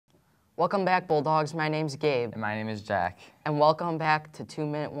Welcome back, Bulldogs. My name's Gabe. And my name is Jack. And welcome back to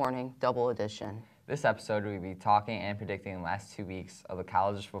 2-Minute Warning Double Edition. This episode, we'll be talking and predicting the last 2 weeks of the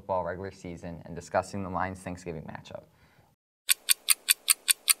college football regular season and discussing the Lions Thanksgiving matchup.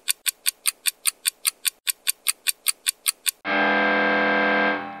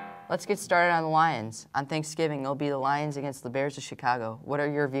 Let's get started on the Lions. On Thanksgiving, it'll be the Lions against the Bears of Chicago. What are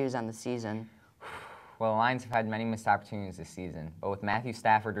your views on the season? Well, the Lions have had many missed opportunities this season, but with Matthew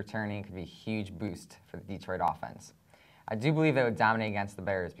Stafford returning, it could be a huge boost for the Detroit offense. I do believe they would dominate against the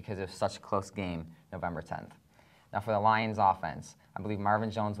Bears because it was such a close game November 10th. Now for the Lions offense, I believe Marvin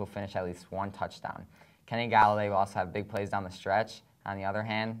Jones will finish at least one touchdown. Kenny Golladay will also have big plays down the stretch. On the other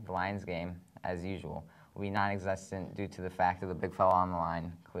hand, the Lions game, as usual, will be non-existent due to the fact of the big fella on the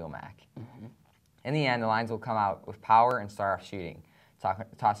line, Khalil Mack. In the end, the Lions will come out with power and start off shooting,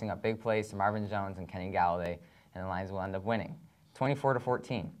 tossing up big plays to Marvin Jones and Kenny Golladay, and the Lions will end up winning,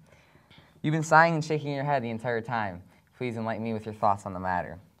 24-14. You've been sighing and shaking your head the entire time. Please enlighten me with your thoughts on the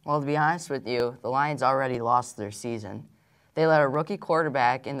matter. Well, to be honest with you, the Lions already lost their season. They let a rookie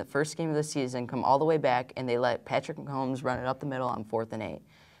quarterback in the first game of the season come all the way back, and they let Patrick Mahomes run it up the middle on 4th and 8.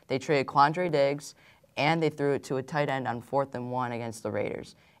 They traded Quandre Diggs, and they threw it to a tight end on 4th and 1 against the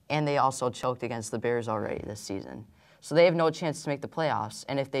Raiders. And they also choked against the Bears already this season. So they have no chance to make the playoffs,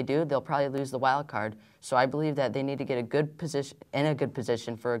 and if they do, they'll probably lose the wild card. So I believe that they need to get a good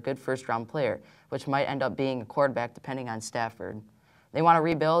position for a good first-round player, which might end up being a quarterback depending on Stafford. They want to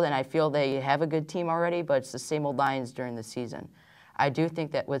rebuild, and I feel they have a good team already, but it's the same old Lions during the season. I do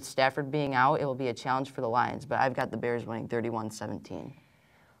think that with Stafford being out, it will be a challenge for the Lions, but I've got the Bears winning 31-17.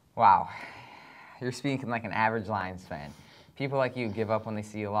 Wow, you're speaking like an average Lions fan. People like you give up when they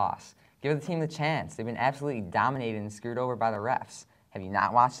see a loss. Give the team the chance. They've been absolutely dominated and screwed over by the refs. Have you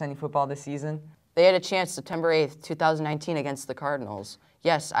not watched any football this season? They had a chance September 8th, 2019 against the Cardinals.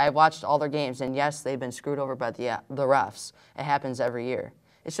 Yes, I have watched all their games, and yes, they've been screwed over by the refs. It happens every year.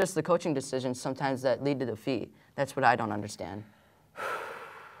 It's just the coaching decisions sometimes that lead to defeat. That's what I don't understand.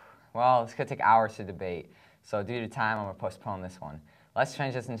 Well, this could take hours to debate, so due to time, I'm going to postpone this one. Let's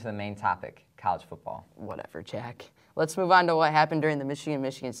transition to the main topic, college football. Whatever, Jack. Let's move on to what happened during the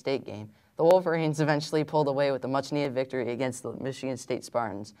Michigan State game. The Wolverines eventually pulled away with a much-needed victory against the Michigan State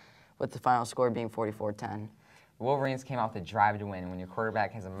Spartans, with the final score being 44-10. The Wolverines came out with a drive to win. When your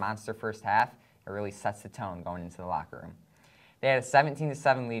quarterback has a monster first half, it really sets the tone going into the locker room. They had a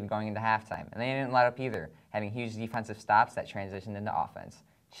 17-7 lead going into halftime, and they didn't let up either, having huge defensive stops that transitioned into offense.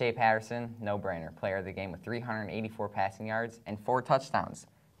 Shea Patterson, no-brainer, player of the game with 384 passing yards and 4 touchdowns.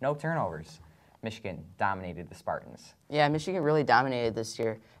 No turnovers. Michigan dominated the Spartans. Yeah, Michigan really dominated this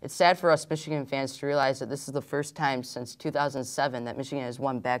year. It's sad for us Michigan fans to realize that this is the first time since 2007 that Michigan has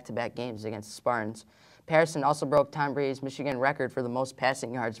won back-to-back games against the Spartans. Patterson also broke Tom Brady's Michigan record for the most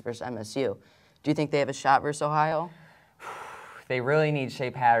passing yards versus MSU. Do you think they have a shot versus Ohio? They really need Shea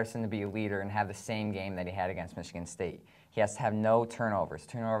Patterson to be a leader and have the same game that he had against Michigan State. He has to have no turnovers.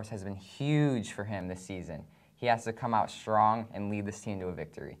 Turnovers has been huge for him this season. He has to come out strong and lead this team to a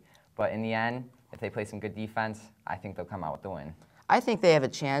victory. But in the end, if they play some good defense, I think they'll come out with the win. I think they have a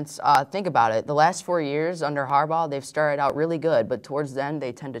chance. Think about it. The last 4 years under Harbaugh, they've started out really good, but towards the end,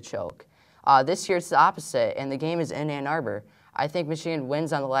 they tend to choke. This year, it's the opposite, and the game is in Ann Arbor. I think Michigan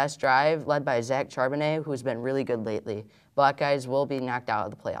wins on the last drive, led by Zach Charbonnet, who's been really good lately. Buckeyes will be knocked out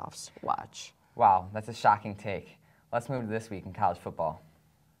of the playoffs. Watch. Wow, that's a shocking take. Let's move to this week in college football.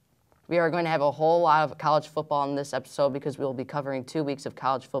 We are going to have a whole lot of college football in this episode because we will be covering 2 weeks of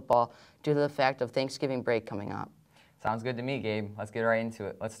college football due to the fact of Thanksgiving break coming up. Sounds good to me, Gabe. Let's get right into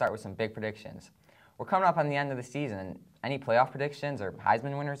it. Let's start with some big predictions. We're coming up on the end of the season. Any playoff predictions or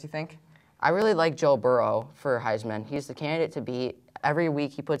Heisman winners, you think? I really like Joe Burrow for Heisman. He's the candidate to beat. Every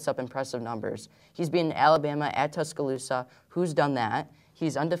week he puts up impressive numbers. He's beaten Alabama at Tuscaloosa. Who's done that?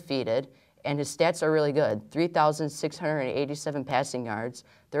 He's undefeated. And his stats are really good. 3,687 passing yards,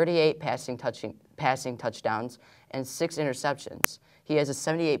 38 passing touchdowns, and 6 interceptions. He has a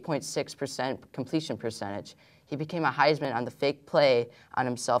 78.6% completion percentage. He became a Heisman on the fake play on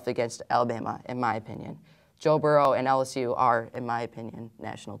himself against Alabama, in my opinion. Joe Burrow and LSU are, in my opinion,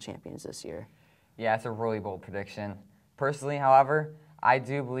 national champions this year. Yeah, it's a really bold prediction. Personally, however, I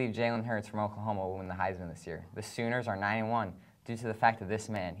do believe Jalen Hurts from Oklahoma will win the Heisman this year. The Sooners are 9-1. Due to the fact of this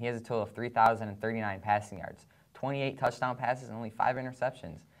man. He has a total of 3,039 passing yards, 28 touchdown passes, and only 5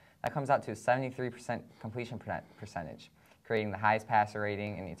 interceptions. That comes out to a 73% completion percentage, creating the highest passer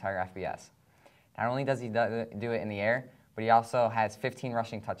rating in the entire FBS. Not only does he do it in the air, but he also has 15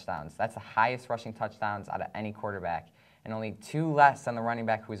 rushing touchdowns. That's the highest rushing touchdowns out of any quarterback, and only 2 less than the running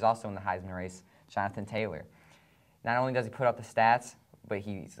back who is also in the Heisman race, Jonathan Taylor. Not only does he put up the stats, but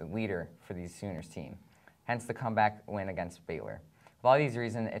he's a leader for the Sooners team. Hence the comeback win against Baylor. For all these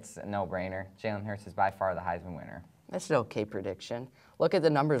reasons, it's a no-brainer. Jalen Hurts is by far the Heisman winner. That's an okay prediction. Look at the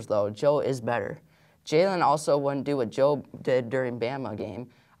numbers, though. Joe is better. Jalen also wouldn't do what Joe did during Bama game,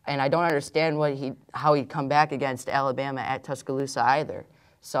 and I don't understand how he'd come back against Alabama at Tuscaloosa either.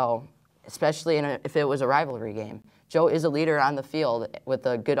 So, especially if it was a rivalry game. Joe is a leader on the field with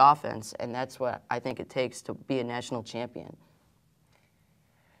a good offense, and that's what I think it takes to be a national champion.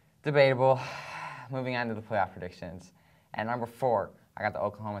 Debatable. Moving on to the playoff predictions. At number 4, I got the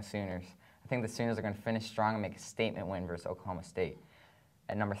Oklahoma Sooners. I think the Sooners are going to finish strong and make a statement win versus Oklahoma State.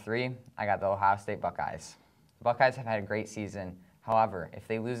 At number 3, I got the Ohio State Buckeyes. The Buckeyes have had a great season. However, if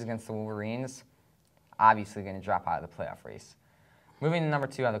they lose against the Wolverines, obviously going to drop out of the playoff race. Moving to number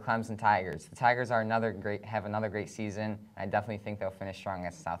 2 are the Clemson Tigers. The Tigers have another great season. I definitely think they'll finish strong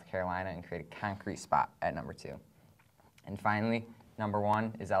against South Carolina and create a concrete spot at number 2. And finally, number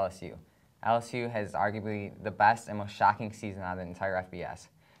 1 is LSU. LSU has arguably the best and most shocking season out of the entire FBS,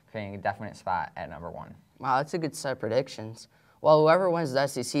 creating a definite spot at number 1. Wow, that's a good set of predictions. Well, whoever wins the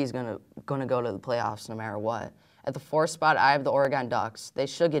SEC is going to go to the playoffs no matter what. At the 4th spot, I have the Oregon Ducks. They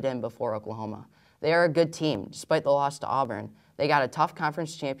should get in before Oklahoma. They are a good team, despite the loss to Auburn. They got a tough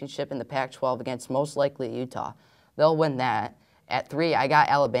conference championship in the Pac-12 against most likely Utah. They'll win that. At 3, I got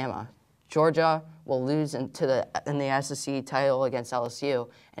Alabama. Georgia will lose in the SEC title against LSU,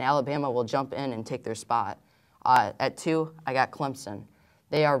 and Alabama will jump in and take their spot. At 2, I got Clemson.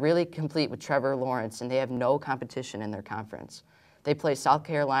 They are really complete with Trevor Lawrence, and they have no competition in their conference. They play South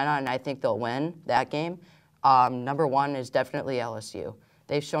Carolina, and I think they'll win that game. Number 1 is definitely LSU.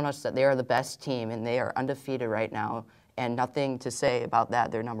 They've shown us that they are the best team, and they are undefeated right now, and nothing to say about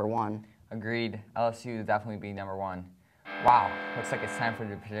that. They're number 1. Agreed. LSU will definitely be number 1. Wow, looks like it's time for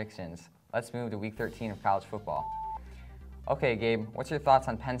the predictions. Let's move to Week 13 of college football. Okay, Gabe, what's your thoughts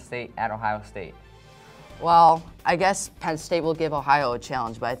on Penn State at Ohio State? Well, I guess Penn State will give Ohio a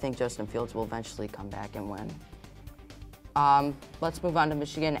challenge, but I think Justin Fields will eventually come back and win. Let's move on to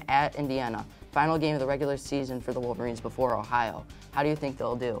Michigan at Indiana. Final game of the regular season for the Wolverines before Ohio. How do you think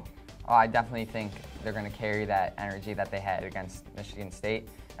they'll do? Oh, I definitely think they're going to carry that energy that they had against Michigan State,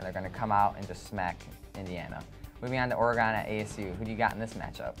 and they're going to come out and just smack Indiana. Moving on to Oregon at ASU. Who do you got in this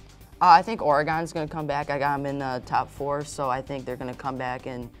matchup? I think Oregon's going to come back. I got them in the top 4, so I think they're going to come back,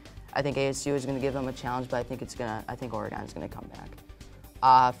 and I think ASU is going to give them a challenge, but I think Oregon's going to come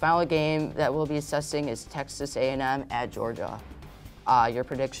back. Final game that we'll be assessing is Texas A&M at Georgia. Your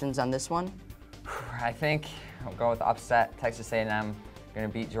predictions on this one? I think I'll go with upset. Texas A&M going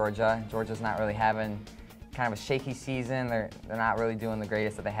to beat Georgia. Georgia's not really having kind of a shaky season. They're not really doing the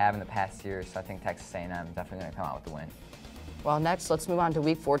greatest that they have in the past years, so I think Texas A&M is definitely going to come out with the win. Well, next, let's move on to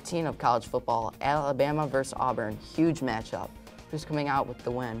Week 14 of college football. Alabama versus Auburn. Huge matchup. Who's coming out with the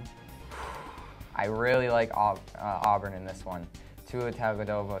win? I really like Auburn in this one. Tua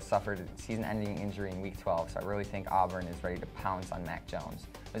Tagovailoa suffered a season-ending injury in Week 12, so I really think Auburn is ready to pounce on Mac Jones.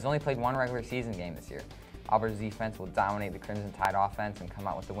 He's only played 1 regular season game this year. Auburn's defense will dominate the Crimson Tide offense and come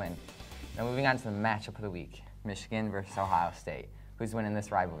out with the win. Now moving on to the matchup of the week, Michigan versus Ohio State. Who's winning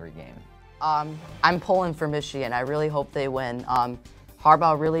this rivalry game? I'm pulling for Michigan. I really hope they win.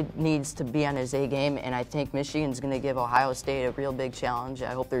 Harbaugh really needs to be on his A game, and I think Michigan's going to give Ohio State a real big challenge.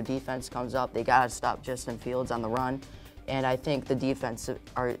 I hope their defense comes up. They got to stop Justin Fields on the run, and I think the defense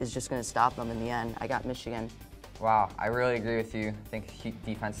is just going to stop them in the end. I got Michigan. Wow, I really agree with you. I think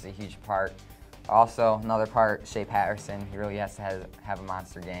defense is a huge part. Also, another part, Shea Patterson. He really has to have a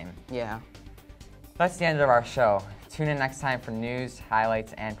monster game. Yeah. That's the end of our show. Tune in next time for news,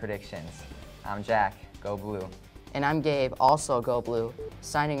 highlights, and predictions. I'm Jack. Go Blue. And I'm Gabe, also Go Blue.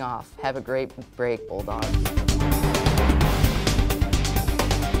 Signing off. Have a great break, Bulldogs.